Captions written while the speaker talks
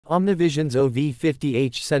OmniVision's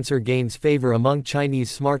OV50H sensor gains favor among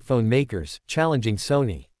Chinese smartphone makers, challenging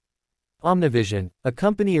Sony. OmniVision, a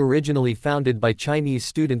company originally founded by Chinese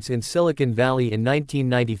students in Silicon Valley in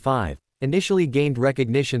 1995, initially gained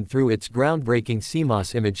recognition through its groundbreaking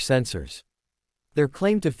CMOS image sensors. Their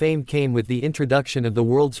claim to fame came with the introduction of the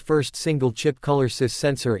world's first single-chip color CMOS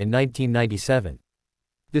sensor in 1997.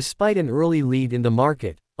 Despite an early lead in the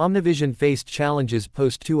market, OmniVision faced challenges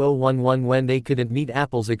post-2011 when they couldn't meet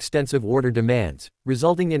Apple's extensive order demands,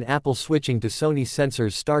 resulting in Apple switching to Sony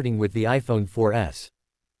sensors starting with the iPhone 4S.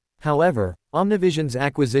 However, OmniVision's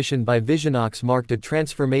acquisition by Visionox marked a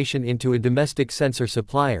transformation into a domestic sensor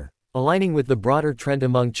supplier, aligning with the broader trend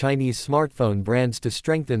among Chinese smartphone brands to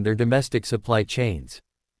strengthen their domestic supply chains.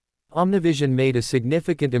 OmniVision made a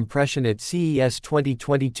significant impression at CES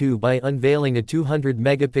 2022 by unveiling a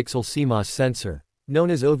 200-megapixel CMOS sensor, known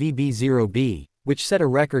as OV50H, which set a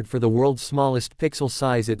record for the world's smallest pixel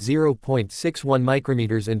size at 0.61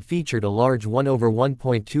 micrometers and featured a large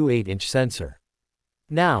 1/1.28-inch sensor.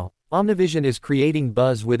 Now, OmniVision is creating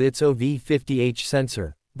buzz with its OV50H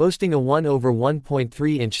sensor, boasting a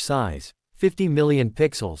 1/1.3-inch size, 50 million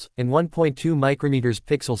pixels, and 1.2 micrometers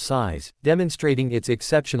pixel size, demonstrating its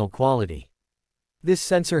exceptional quality. This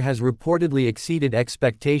sensor has reportedly exceeded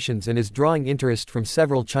expectations and is drawing interest from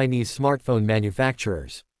several Chinese smartphone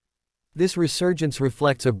manufacturers. This resurgence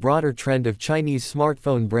reflects a broader trend of Chinese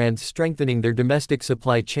smartphone brands strengthening their domestic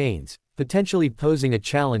supply chains, potentially posing a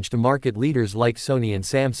challenge to market leaders like Sony and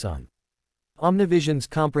Samsung. OmniVision's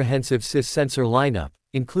comprehensive CMOS sensor lineup,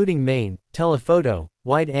 including main, telephoto,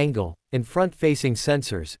 wide-angle, and front-facing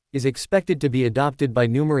sensors, is expected to be adopted by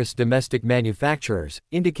numerous domestic manufacturers,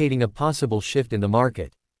 indicating a possible shift in the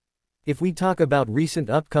market. If we talk about recent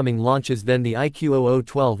upcoming launches, then the iQOO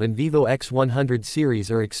 12 and Vivo X100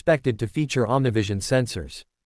 series are expected to feature OmniVision sensors.